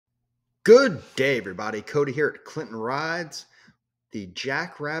Good day, everybody. Cody here at Clinton Rides. The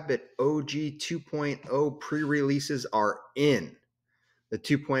JackRabbit OG 2.0 pre-releases are in. The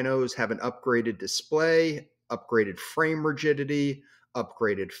 2.0s have an upgraded display, upgraded frame rigidity,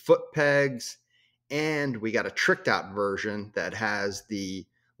 upgraded foot pegs, and we got a tricked out version that has the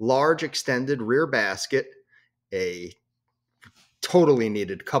large extended rear basket, a totally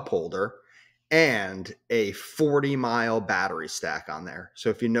needed cup holder, and a 40-mile battery stack on there. So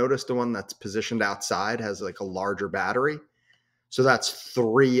if you notice, the one that's positioned outside has like a larger battery. So that's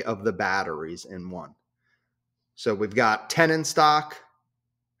 3 of the batteries in one. So we've got 10 in stock.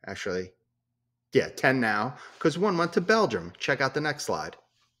 Actually, yeah, 10 now, because one went to Belgium. Check out the next slide.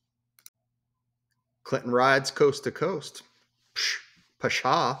 Clinton Rides coast to coast.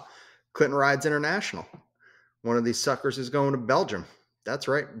 Pasha, Clinton Rides International. One of these suckers is going to Belgium. That's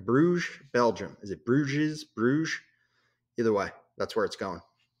right, Bruges, Belgium. Is it Bruges? Bruges? Either way, that's where it's going.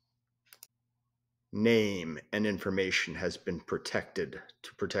 Name and information has been protected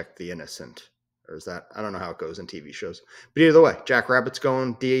to protect the innocent. Or is that? I don't know how it goes in TV shows. But either way, JackRabbit's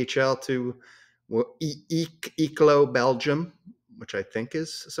going DHL to Eeklo, Belgium, which I think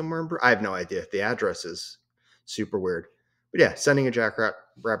is somewhere in I have no idea. The address is super weird. But yeah, sending a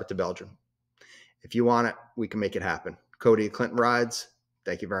JackRabbit to Belgium. If you want it, we can make it happen. Cody Clinton Rides,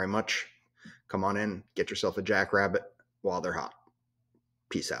 thank you very much. Come on in, get yourself a JackRabbit while they're hot.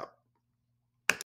 Peace out.